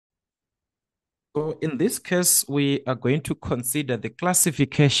So in this case, we are going to consider the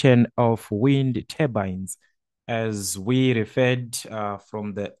classification of wind turbines as we referred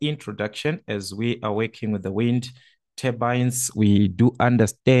from the introduction. As we are working with the wind turbines, we do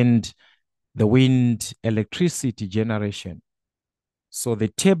understand the wind electricity generation. So the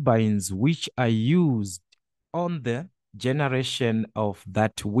turbines which are used on the generation of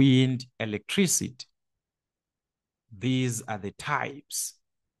that wind electricity, these are the types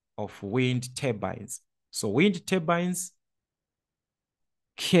of wind turbines. So wind turbines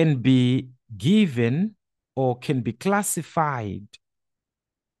can be given or can be classified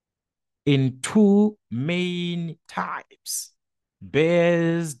in two main types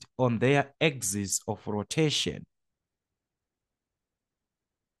based on their axis of rotation.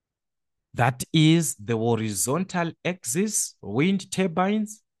 That is the horizontal axis, wind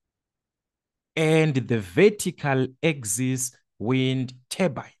turbines, and the vertical axis, wind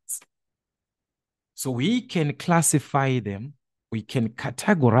turbines. So we can classify them, we can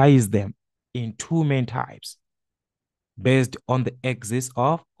categorize them in two main types based on the axis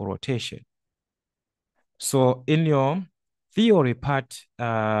of rotation. So in your theory part,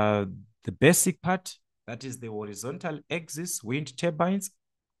 the basic part, that is the horizontal axis, wind turbines,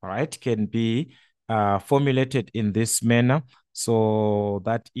 all right, can be formulated in this manner. So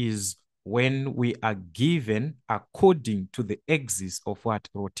that is when we are given according to the axis of what?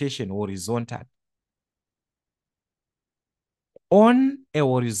 Rotation, horizontal. On a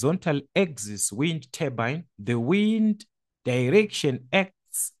horizontal axis wind turbine, the wind direction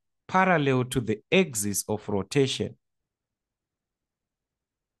acts parallel to the axis of rotation.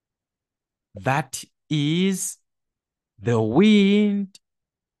 That is, the wind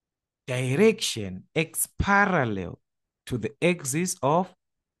direction acts parallel to the axis of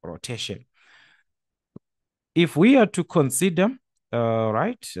rotation. If we are to consider,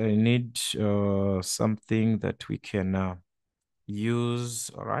 right, I need something that we can use.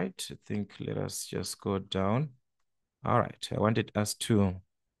 All right, I think let us just go down. All right, I wanted us to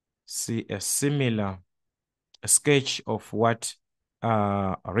see a similar sketch of what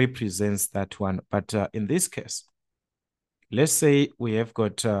represents that one. But in this case, let's say we have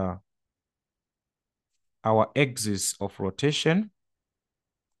got our axis of rotation.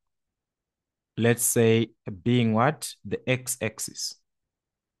 Let's say being what? The x-axis.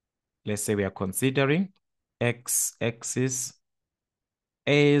 Let's say we are considering x-axis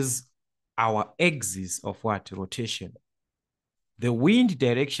as our axis of what? Rotation. The wind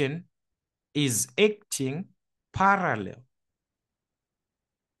direction is acting parallel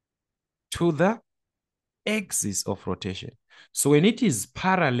to the axis of rotation. So when it is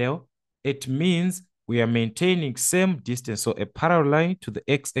parallel, it means we are maintaining same distance. So a parallel line to the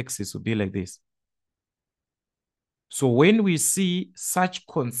x-axis will be like this. So when we see such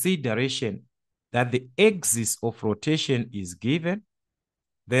consideration that the axis of rotation is given,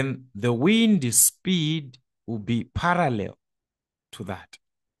 then the wind speed will be parallel to that.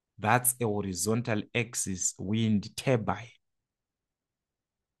 That's a horizontal axis wind turbine.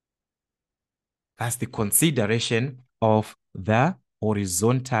 That's the consideration of the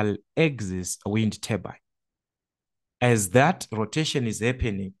horizontal axis wind turbine. As that rotation is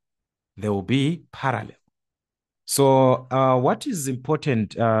happening, there will be parallel. So what is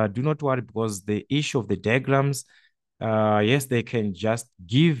important, do not worry, because the issue of the diagrams, yes, they can just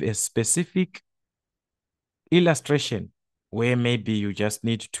give a specific illustration where maybe you just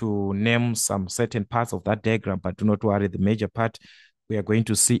need to name some certain parts of that diagram, but do not worry, the major part, we are going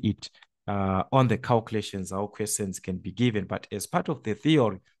to see it on the calculations, how questions can be given. But as part of the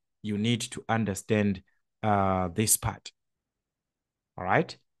theory, you need to understand this part. All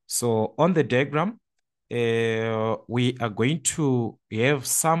right. So on the diagram, we are going to have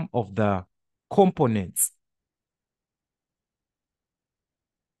some of the components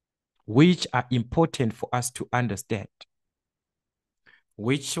which are important for us to understand.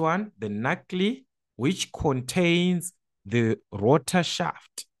 Which one? The knuckle, which contains the rotor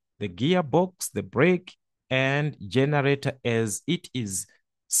shaft, the gearbox, the brake, and generator as it is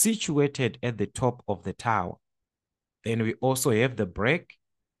situated at the top of the tower. Then we also have the brake,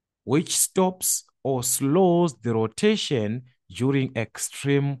 which stops or slows the rotation during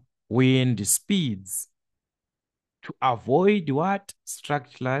extreme wind speeds to avoid what?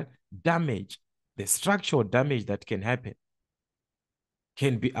 Structural damage. The structural damage that can happen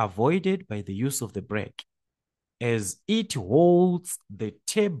can be avoided by the use of the brake, as it holds the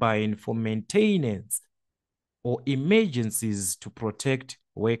turbine for maintenance or emergencies to protect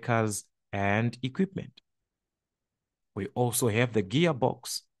workers and equipment. We also have the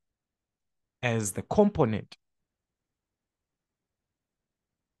gearbox as the component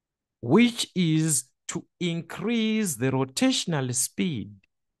which is to increase the rotational speed.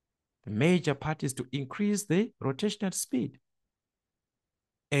 The major part is to increase the rotational speed,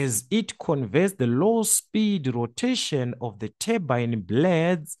 as it converts the low speed rotation of the turbine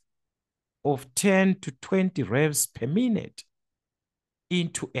blades of 10 to 20 revs per minute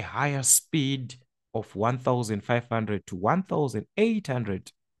into a higher speed of 1,500 to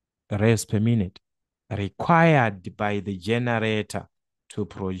 1,800 revs per minute required by the generator to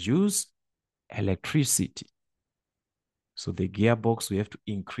produce electricity. So the gearbox, we have to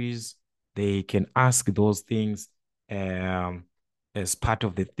increase. They can ask those things as part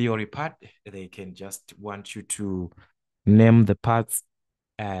of the theory part. They can just want you to name the parts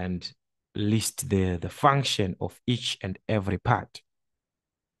and list the function of each and every part.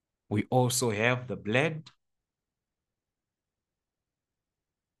 We also have the blade,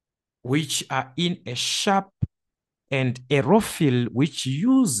 which are in a shaft and aerofoil, which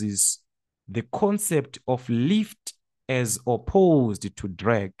uses the concept of lift as opposed to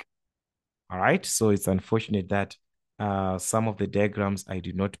drag. All right, so it's unfortunate that some of the diagrams, I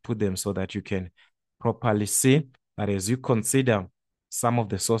did not put them so that you can properly see. But as you consider some of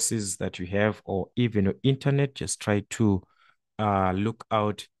the sources that you have, or even your internet, just try to look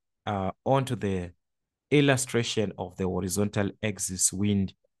out onto the illustration of the horizontal axis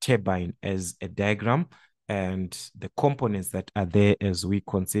wind turbine as a diagram and the components that are there as we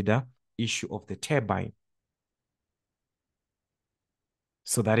consider issue of the turbine.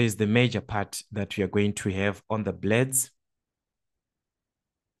 So that is the major part that we are going to have on the blades,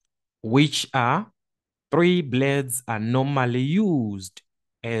 which are 3 blades are normally used,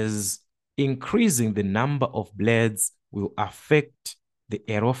 as increasing the number of blades will affect the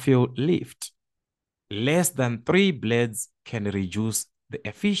aerofoil lift. Less than 3 blades can reduce the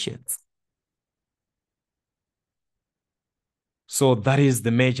efficiency. So that is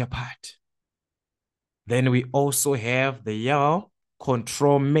the major part. Then we also have the yaw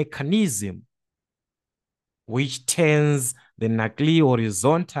control mechanism, which turns the knuckle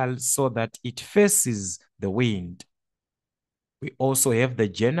horizontal so that it faces the wind. We also have the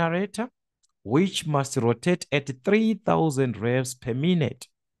generator, which must rotate at 3,000 revs per minute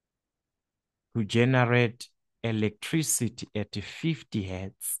to generate electricity at 50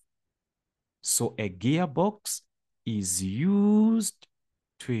 hertz. So a gearbox is used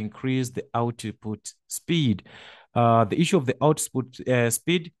to increase the output speed. The issue of the output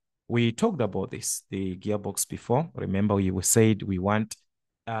speed, we talked about this, the gearbox before. Remember, we said we want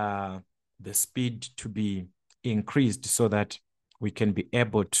the speed to be increased so that we can be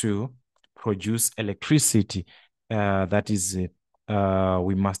able to produce electricity. That is,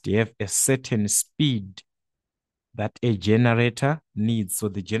 we must have a certain speed that a generator needs. So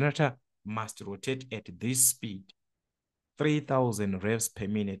the generator must rotate at this speed, 3,000 revs per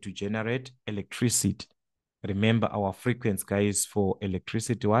minute, to generate electricity. Remember our frequency, guys, for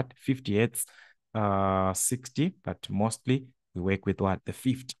electricity, what? 50 hertz, 60, but mostly we work with what? The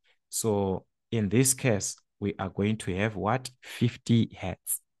 50. So in this case, we are going to have what? 50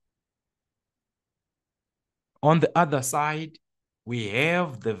 hertz. On the other side, we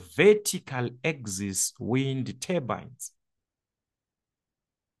have the vertical axis wind turbines.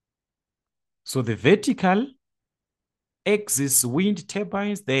 So the vertical axis wind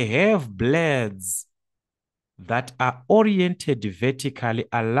turbines, they have blades that are oriented vertically,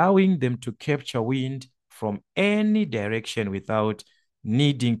 allowing them to capture wind from any direction without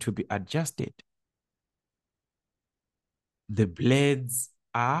needing to be adjusted. The blades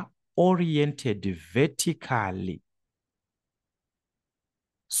are oriented vertically.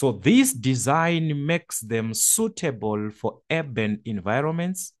 So this design makes them suitable for urban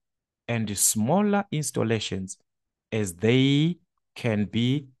environments and smaller installations, as they can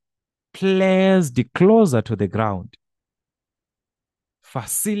be placed closer to the ground,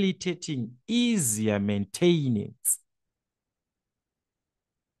 facilitating easier maintenance.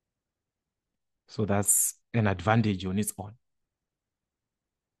 So that's an advantage on its own.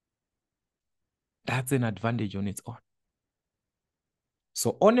 That's an advantage on its own.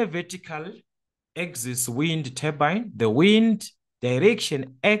 So on a vertical axis wind turbine, the wind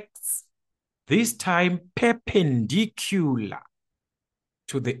direction acts this time perpendicular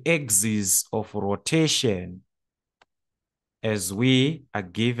to the axis of rotation, as we are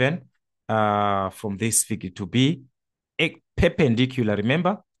given from this figure to be perpendicular.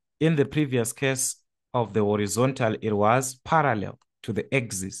 Remember, in the previous case of the horizontal, it was parallel to the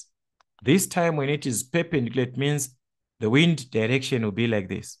axis. This time when it is perpendicular, it means the wind direction will be like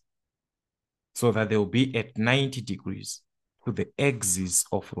this, so that they will be at 90 degrees to the axis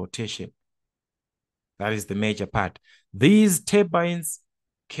of rotation. That is the major part. These turbines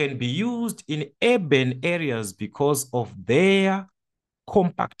can be used in urban areas because of their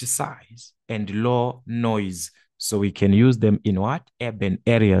compact size and low noise. So we can use them in what? Urban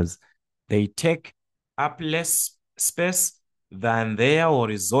areas. They take up less space than their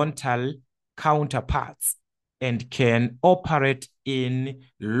horizontal counterparts and can operate in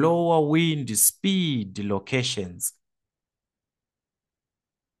lower wind speed locations.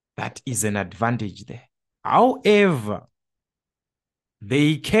 That is an advantage there. However,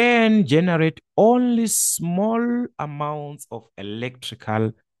 they can generate only small amounts of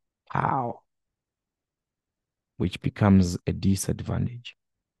electrical power, which becomes a disadvantage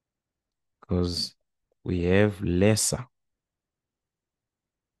because we have lesser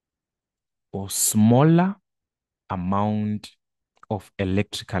or smaller amount of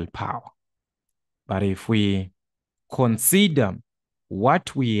electrical power. But if we consider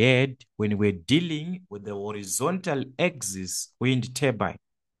what we had when we're dealing with the horizontal axis wind turbine,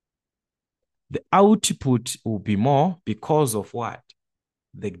 the output will be more because of what?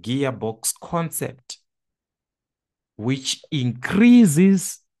 The gearbox concept, which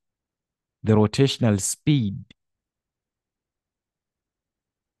increases the rotational speed.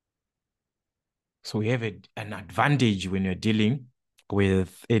 So we have an advantage when you're dealing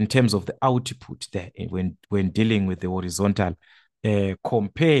with, in terms of the output there, when dealing with the horizontal,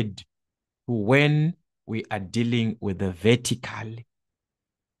 compared to when we are dealing with the vertical,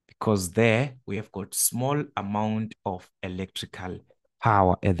 because there we have got small amount of electrical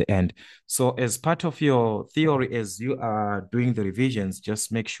power at the end. So as part of your theory, as you are doing the revisions,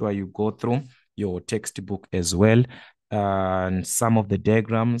 just make sure you go through your textbook as well, and some of the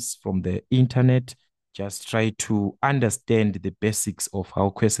diagrams from the internet. Just try to understand the basics of how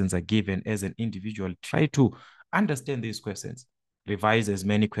questions are given as an individual. Try to understand these questions. Revise as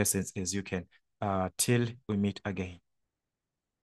many questions as you can till we meet again.